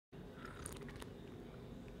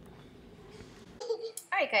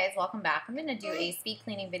Alright guys, welcome back. I'm going to do a speed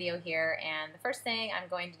cleaning video here, and the first thing I'm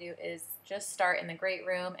going to do is just start in the great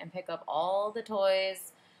room and pick up all the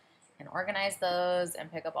toys and organize those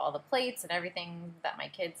and pick up all the plates and everything that my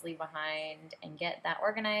kids leave behind and get that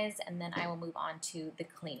organized, and then I will move on to the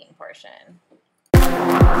cleaning portion.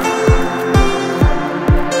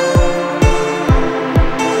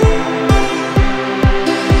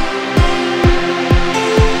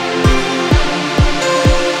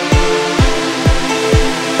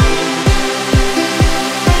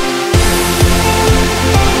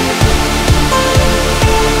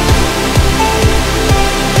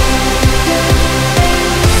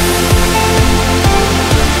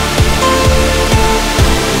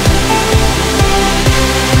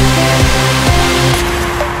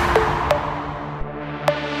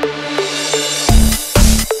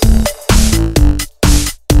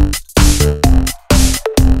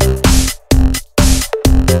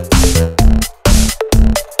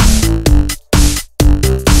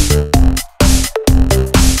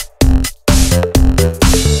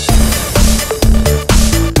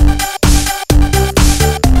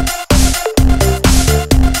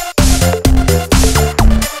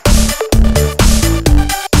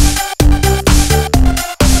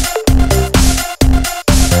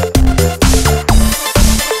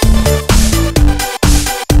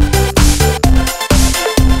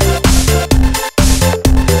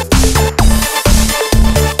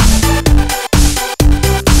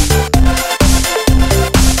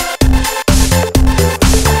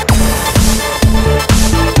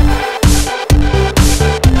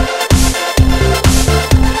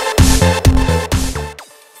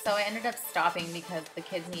 Stopping because the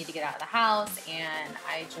kids need to get out of the house and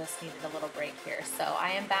I just needed a little break here. So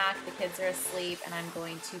I am back, the kids are asleep, and I'm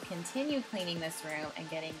going to continue cleaning this room and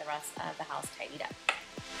getting the rest of the house tidied up.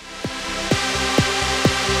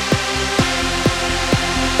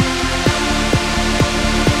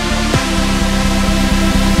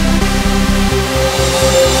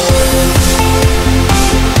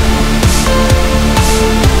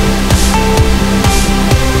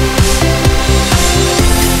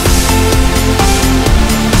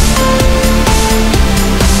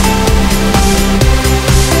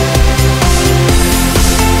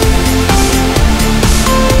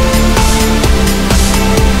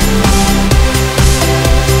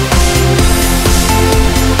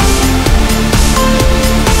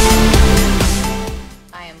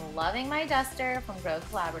 From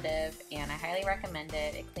COLLABS, and I highly recommend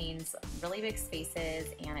it. It cleans really big spaces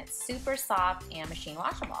and it's super soft and machine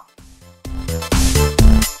washable.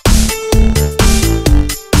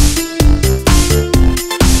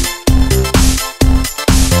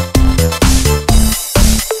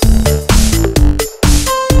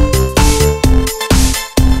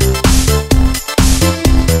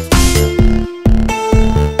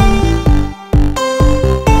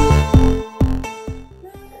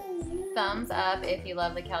 Thumbs up if you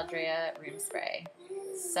love the Caldrea room spray.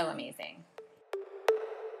 So amazing.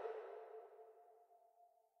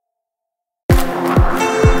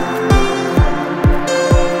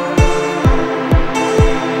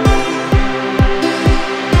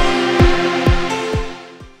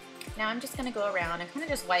 Now I'm just going to go around and kind of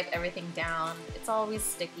just wipe everything down. It's always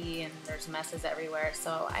sticky and there's messes everywhere,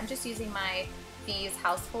 so I'm just using my Fee's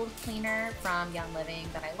household cleaner from Young Living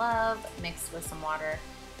that I love, mixed with some water.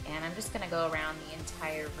 And I'm just going to go around the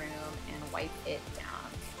entire room and wipe it down.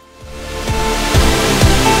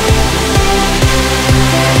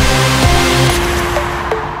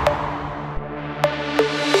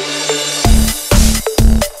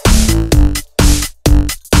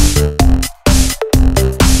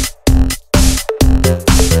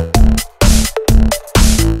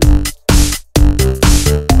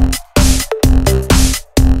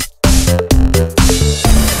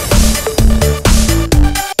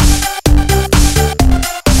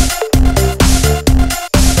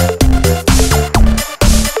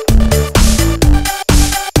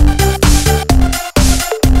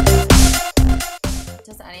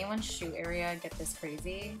 Shoe area get this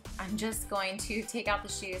crazy. I'm just going to take out the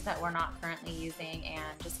shoes that we're not currently using and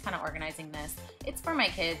just kind of organizing this. It's for my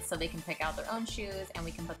kids so they can pick out their own shoes and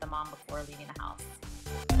we can put them on before leaving the house.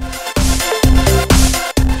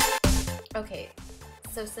 Okay,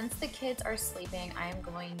 so since the kids are sleeping, I am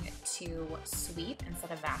going to sweep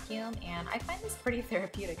instead of vacuum, and I find this pretty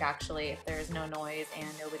therapeutic actually if there's no noise and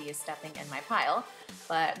nobody is stepping in my pile.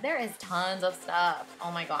 But there is tons of stuff.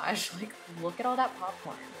 Oh my gosh, like look at all that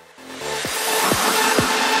popcorn.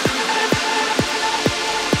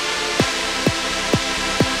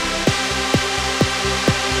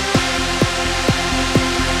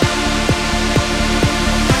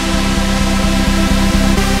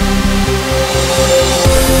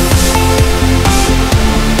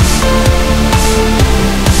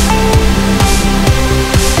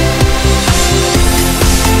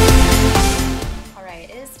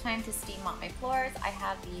 time to steam mop my floors. I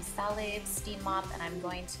have the COLLABS steam mop, and I'm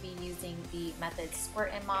going to be using the method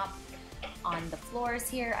Squirt and Mop on the floors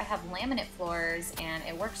here. I have laminate floors and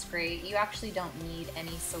it works great. You actually don't need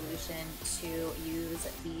any solution to use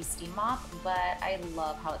the steam mop, but I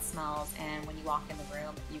love how it smells, and when you walk in the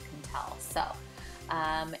room you can tell. So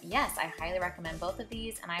yes, I highly recommend both of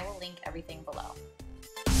these, and I will link everything below.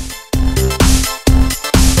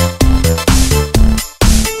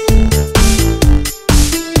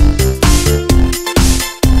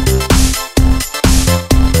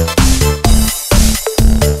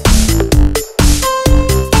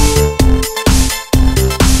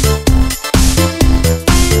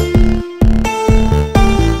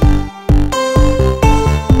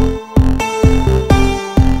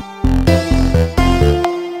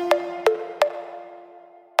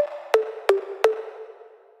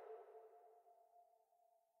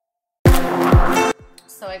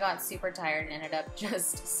 So I got super tired and ended up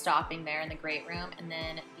just stopping there in the great room, and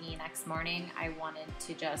then the next morning I wanted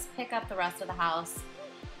to just pick up the rest of the house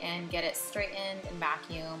and get it straightened and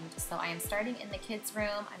vacuumed. So I am starting in the kids'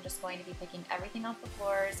 room. I'm just going to be picking everything off the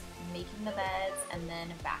floors, making the beds, and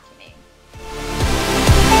then vacuuming.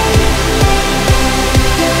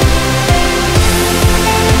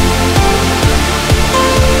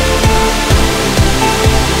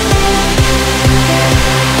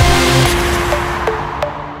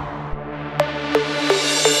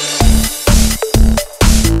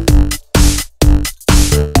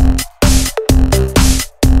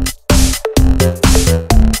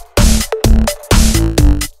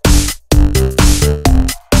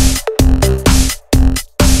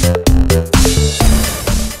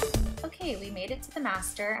 To the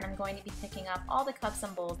master, and I'm going to be picking up all the cups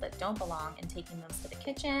and bowls that don't belong and taking those to the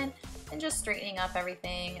kitchen and just straightening up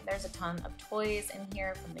everything. There's a ton of toys in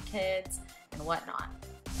here from the kids and whatnot.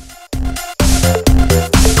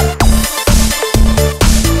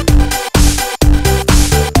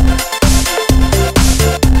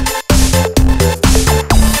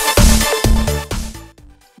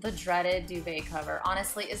 The dreaded duvet cover.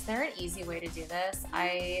 Honestly, is there an easy way to do this?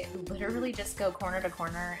 I literally just go corner to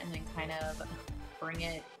corner and then kind of bring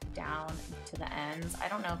it down to the ends. I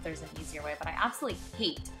don't know if there's an easier way, but I absolutely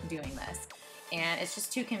hate doing this. And it's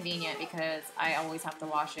just too convenient because I always have to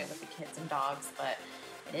wash it with the kids and dogs, but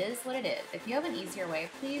it is what it is. If you have an easier way,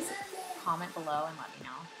 please comment below and let me know.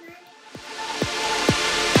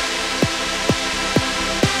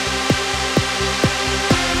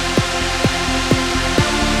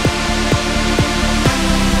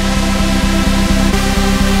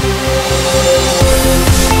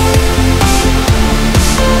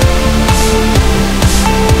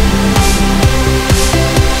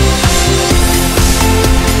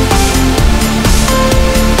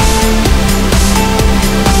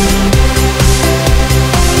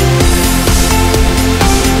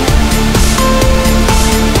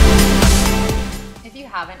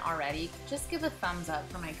 Just give a thumbs up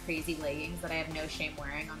for my crazy leggings that I have no shame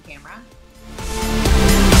wearing on camera.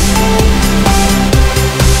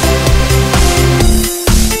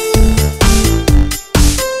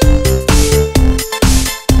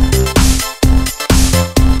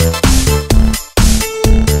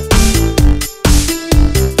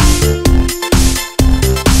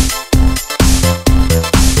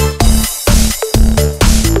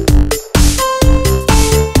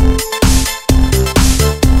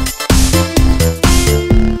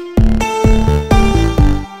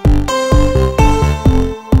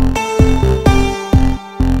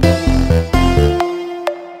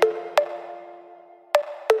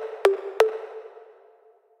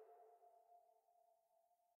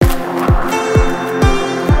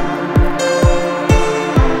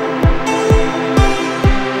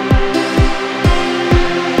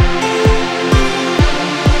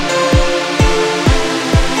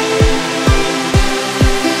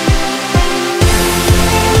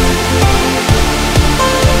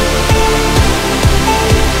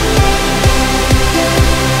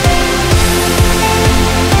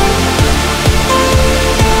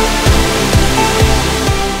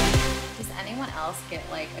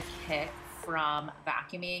 From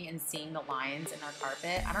vacuuming and seeing the lines in our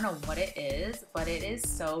carpet. I don't know what it is, but it is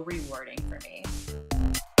so rewarding for me.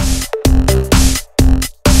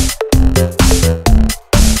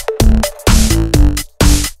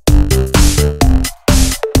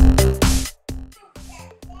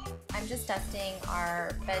 I'm just dusting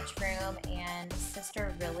our bedroom, and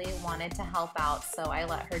sister really wanted to help out, so I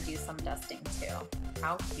let her do some dusting too.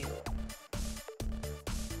 How cute.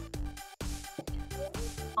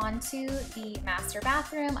 Onto the master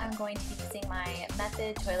bathroom, I'm going to be using my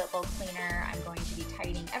Method Toilet Bowl Cleaner. I'm going to be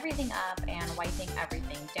tidying everything up and wiping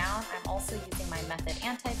everything down. I'm also using my Method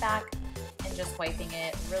Anti-Bac and just wiping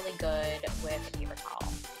it really good with a paper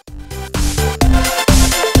towel.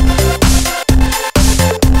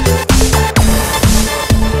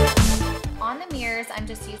 On the mirrors, I'm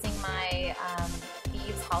just using my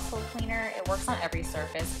household cleaner. It works on every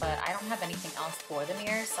surface, but I don't have anything else for the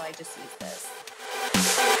mirrors, so I just use this.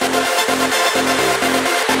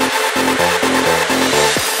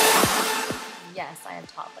 Yes, I have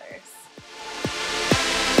toddlers.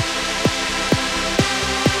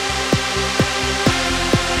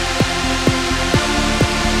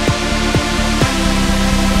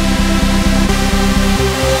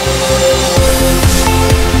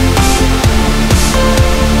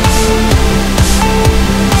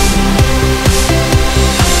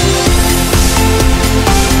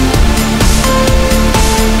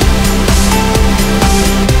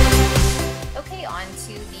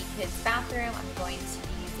 Bathroom, I'm going to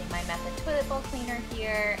be using my Method Toilet Bowl Cleaner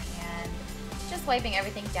here and just wiping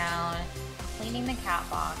everything down, cleaning the cat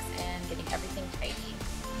box, and getting everything tidy.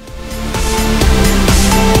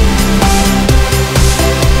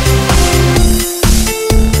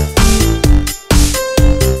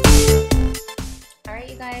 Alright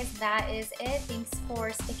you guys, that is it. Thanks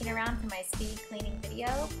for sticking around for my speed cleaning video.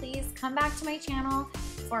 Please come back to my channel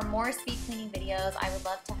for more speed cleaning videos. I would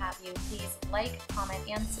love to have you. Please like, comment,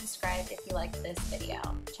 and subscribe if you liked this video.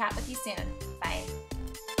 Chat with you soon. Bye.